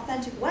an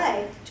authentic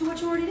way to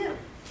what you already do.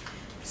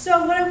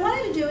 So what I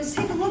wanted to do is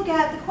take a look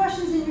at the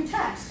questions in your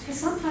text, because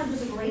sometimes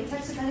there's a great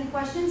text-dependent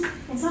questions,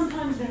 and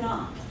sometimes they're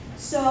not.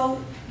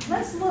 So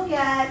let's look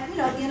at,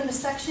 at the end of a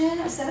section,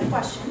 a set of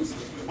questions,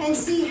 and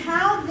see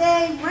how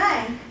they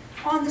rank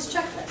on this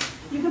checklist.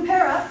 You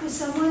compare up with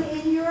someone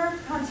in your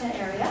content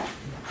area,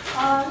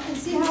 and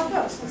see how it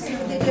goes. Let's see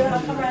what they do, and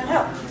I'll come around and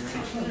help.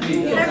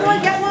 Did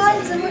everyone get one?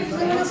 Does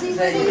anyone else need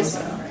these?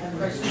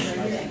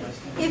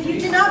 If you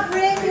did not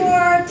bring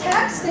your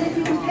text, then if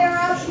you compare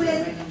up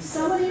with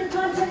someone in your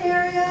content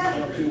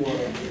area,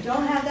 you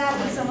don't have that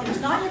with someone who's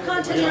not in your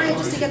content area,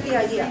 just to get the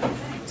idea.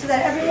 So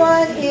that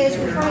everyone is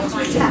referring to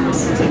a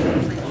text.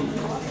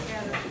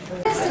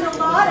 This is a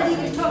lot, I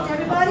didn't get to talk to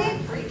everybody,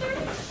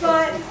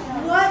 but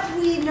what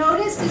we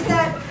noticed is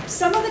that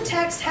some of the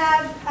texts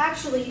have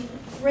actually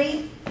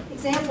great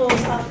examples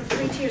of the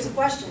 3 tiers of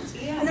questions.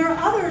 And there are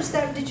others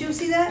that, did you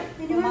see that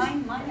in yours?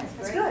 Mine has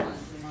That's great good. ones.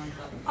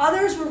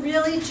 Others were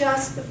really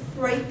just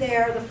right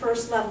there, the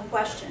first level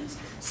questions.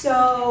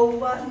 So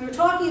what we were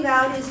talking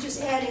about is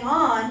just adding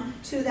on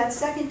to that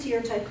second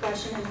tier type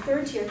question and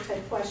third tier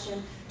type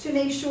question to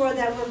make sure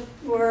that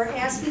we're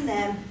asking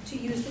them to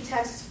use the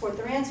text to support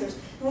their answers.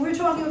 And what we're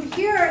talking over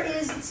here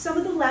is some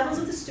of the levels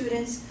of the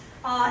students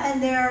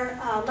and their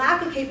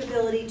lack of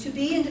capability to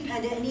be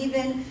independent and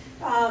even,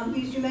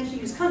 you mentioned,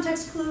 use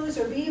context clues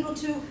or be able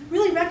to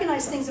really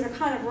recognize things that are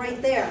kind of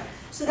right there.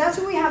 So that's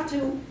where we have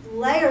to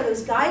layer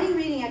those guiding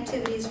reading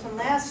activities from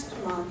last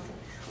month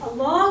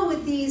along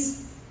with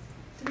these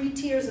 3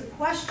 tiers of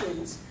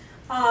questions.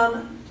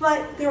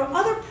 But there are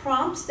other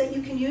prompts that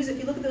you can use. If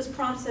you look at those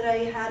prompts that I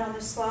had on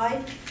the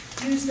slide,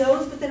 use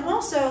those. But then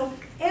also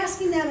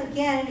asking them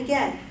again and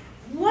again,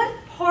 what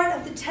part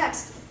of the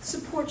text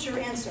supports your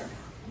answer?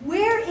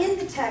 Where in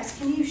the text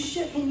can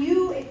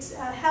you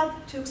help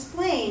to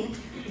explain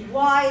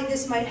why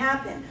this might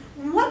happen?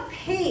 What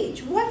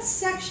page? What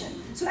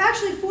section? So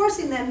actually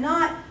forcing them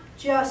not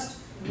just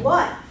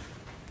what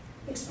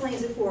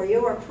explains it for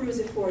you or proves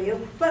it for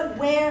you, but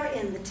where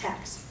in the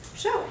text.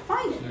 Show it,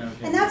 find it.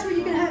 And that's where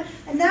you can have,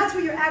 and that's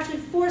where you're actually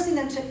forcing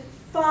them to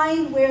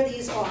find where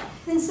these are.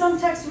 In some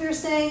texts we were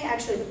saying,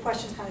 actually the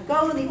questions kind of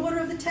go in the order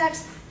of the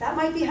text. That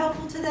might be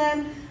helpful to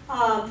them.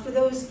 For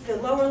the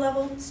lower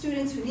level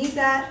students who need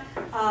that,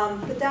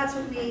 but that's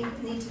what we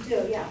need to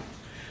do, yeah.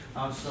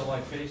 So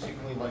like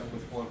basically like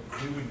with what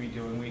we would be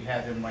doing, we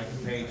have them write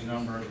the page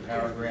number, the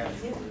paragraph.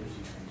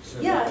 So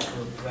Yeah,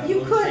 for that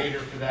you could. locator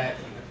for that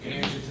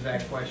answer to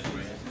that question.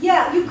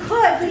 Yeah, you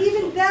could, but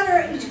even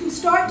better, you can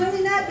start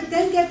doing that, but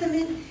then get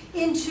them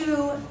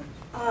into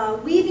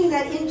weaving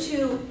that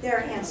into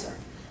their answer.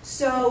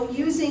 So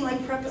using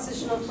like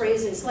prepositional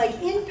phrases, like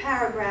in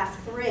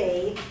paragraph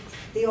 3,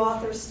 the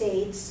author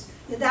states,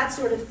 that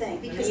sort of thing,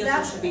 because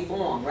that's should be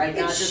long, right?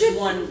 Not just should,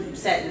 one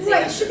sentence.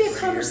 Right, it should be a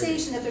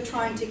conversation that they're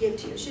trying to give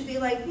to you. It should be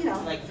like,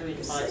 like 3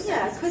 to 5 sentences.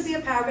 Yeah, it could be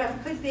a paragraph,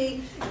 it could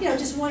be,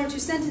 just 1 or 2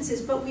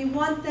 sentences, but we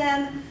want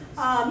them,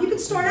 you can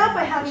start out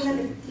by having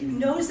them, if you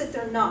notice that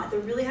they're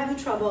really having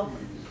trouble,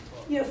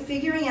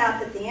 figuring out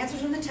that the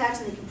answers are in the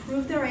text and they can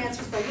prove their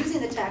answers by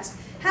using the text,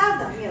 have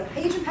them,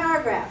 page and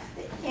paragraph,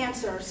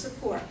 answer,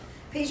 support.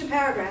 Page and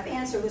paragraph,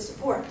 answer with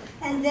support,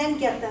 and then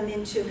get them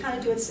into, kind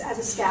of do it as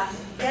a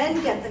scaffold,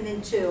 then get them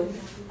into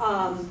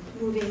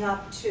moving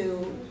up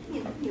to,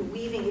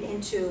 weaving it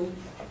into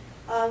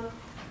a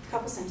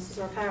couple sentences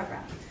or a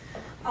paragraph,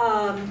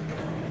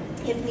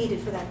 if needed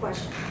for that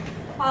question.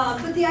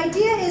 But the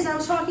idea is, I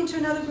was talking to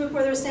another group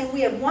where they were saying, we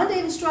have 1 day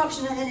of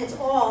instruction and then it's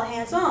all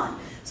hands-on.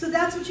 So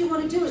that's what you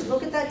want to do, is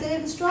look at that day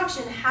of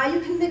instruction, how you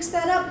can mix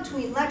that up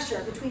between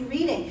lecture, between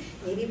reading,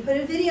 maybe put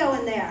a video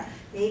in there,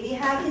 maybe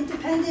have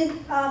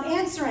independent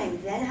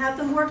answering, then have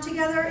them work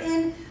together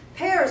in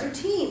pairs or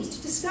teams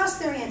to discuss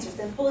their answers,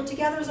 then pull it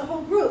together as a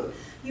whole group.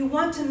 You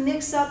want to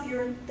mix up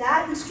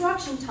that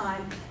instruction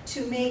time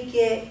to make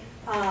it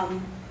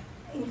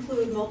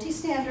include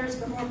multi-standards,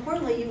 but more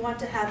importantly, you want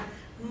to have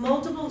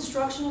multiple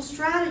instructional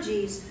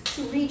strategies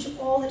to reach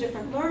all the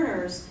different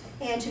learners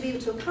and to be able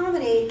to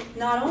accommodate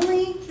not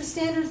only the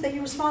standards that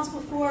you're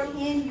responsible for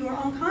in your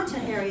own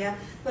content area,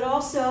 but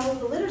also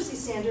the literacy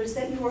standards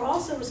that you are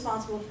also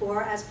responsible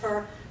for as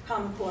per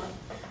Common Core.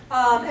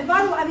 And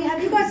by the way,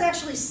 have you guys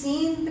actually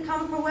seen the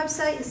Common Core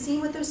website and seen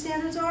what those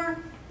standards are?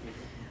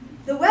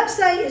 The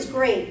website is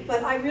great,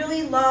 but I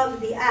really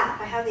love the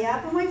app. I have the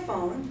app on my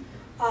phone.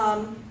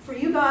 For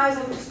you guys,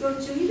 I would just go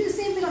to, you do the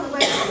same thing on the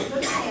website, go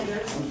to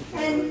standards.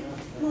 And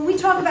when we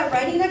talk about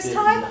writing next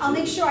time, I'll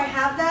make sure I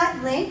have that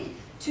link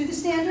to the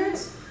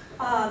standards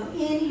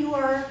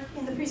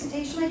in the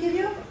presentation I give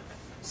you.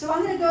 So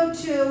I'm going to go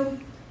to,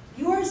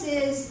 yours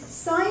is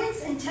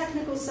science and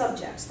technical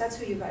subjects. That's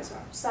who you guys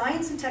are,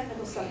 science and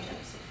technical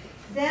subjects.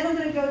 Then I'm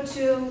going to go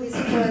to, these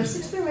are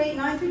 6 through 8,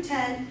 9 through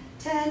 10,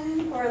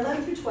 10 or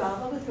 11 through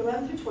 12. I'll go through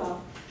 11 through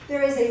 12.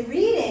 There is a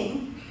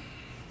reading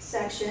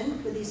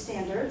section with these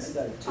standards,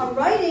 a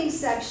writing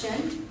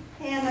section,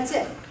 and that's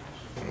it.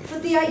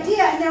 But the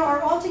idea, and there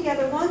are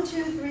altogether 1,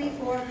 2, 3,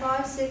 4,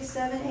 5, 6,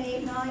 7,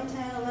 8, 9,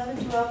 10,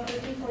 11, 12,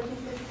 13, 14,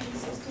 15,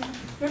 16.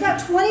 There are about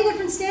 20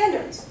 different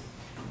standards.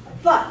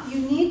 But you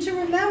need to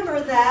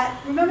remember that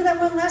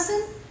one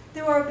lesson?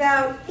 There were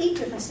about 8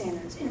 different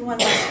standards in one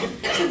lesson.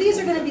 So these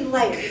are going to be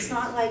layered. It's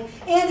not like,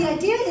 and the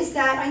idea is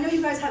that, I know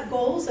you guys have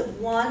goals of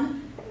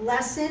 1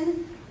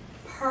 lesson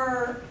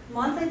per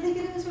month, I think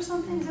it is, or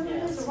something. Is that what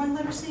it is? Or 1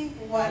 literacy?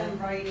 One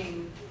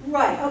writing.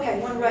 Right, okay,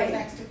 1 writing.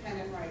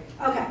 Text-dependent writing.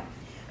 Okay.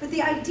 But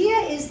the idea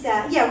is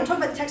that, yeah, we're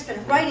talking about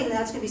text-dependent writing, and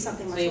that's going to be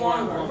something So much you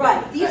want longer. longer,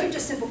 Right. These are right.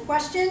 just simple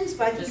questions,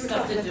 but I think Just you were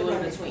stuff talking to about the do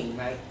in writing. between,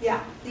 right?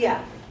 Yeah,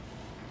 yeah.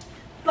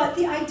 But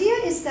the idea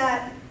is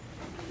that,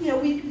 you know,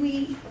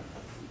 we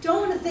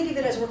don't want to think of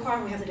it as a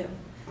requirement we have to do.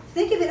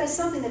 Think of it as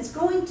something that's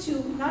going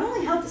to not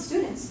only help the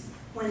students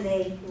when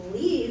they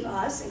leave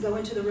us and go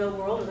into the real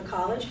world or the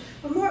college,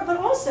 but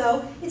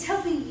also it's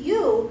helping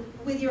you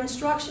with your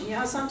instruction. You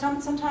know,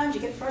 sometimes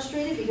you get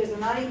frustrated because they're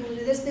not able to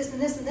do this, this,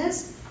 and this, and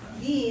this.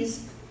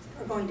 These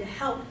are going to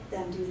help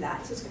them do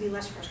that. So it's going to be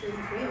less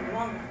frustrating for you in the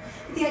long run.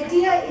 But the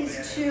idea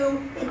is to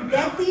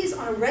embed these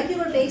on a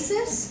regular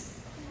basis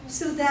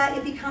so that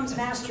it becomes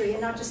mastery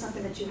and not just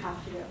something that you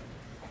have to do.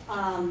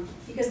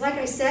 Because like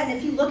I said, and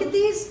if you look at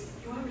these,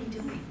 you're already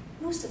doing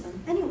most of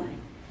them anyway,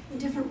 in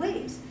different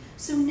ways.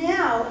 So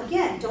now,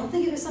 again, don't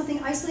think of it as something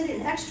isolated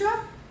and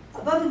extra,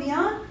 above and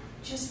beyond.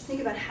 Just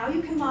think about how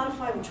you can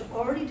modify what you're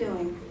already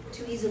doing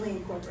to easily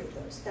incorporate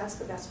those. That's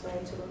the best way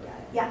to look at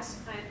it. Yes?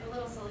 Hi, a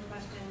little silly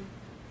question.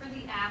 For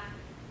the app,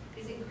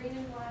 is it green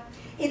and black?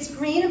 It's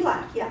green and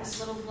black, yes.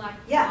 Little black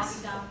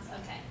Yes. floppy dots?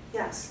 Okay.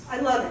 Yes, I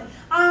love it.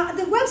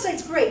 The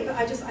website's great, but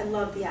I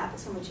love the app.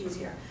 It's so much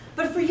easier.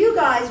 But for you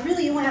guys,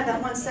 really, you only have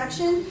that one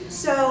section.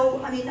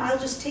 So, I mean, I'll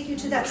just take you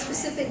to that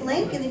specific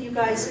link, and then you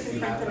guys can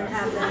print them and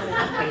have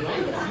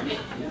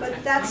them.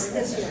 But that's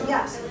here.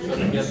 Yes.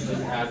 I guess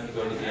just have to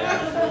go to the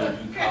app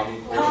and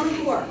do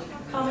Common Core.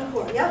 Common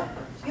Core. Yep.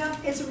 Yep.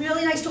 It's a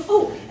really nice tool.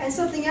 Oh, and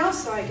something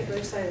else. Sorry, I get very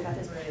excited about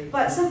this.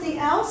 But something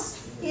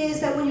else is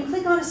that when you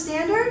click on a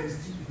standard,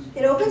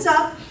 it opens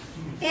up,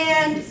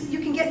 and you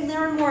can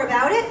learn more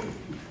about it.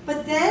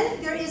 But then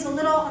there is a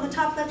little, on the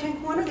top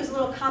left-hand corner, there's a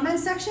little comment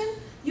section.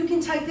 You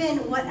can type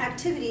in what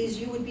activities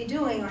you would be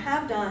doing or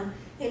have done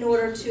in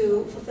order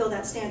to fulfill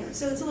that standard.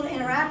 So it's a little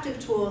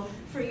interactive tool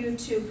for you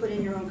to put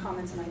in your own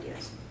comments and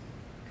ideas.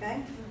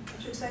 Okay?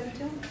 Aren't you excited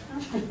too?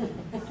 Huh?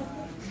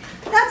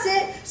 That's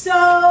it.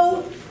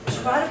 So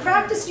try to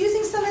practice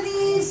using some of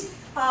these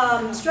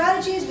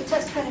strategies with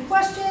text-dependent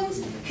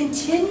questions,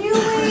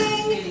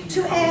 continuing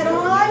to add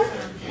on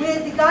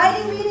with the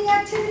guiding reading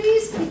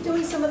activities. Keep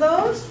doing some of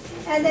those.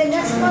 And then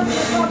next month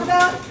we'll talk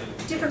about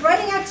different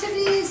writing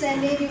activities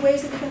and maybe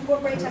ways that we can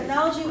incorporate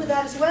technology with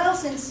that as well,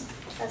 since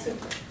that's a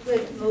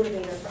good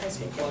motivator for high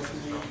school kids.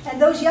 And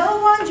those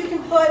yellow ones you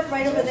can put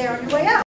right over there on your way out.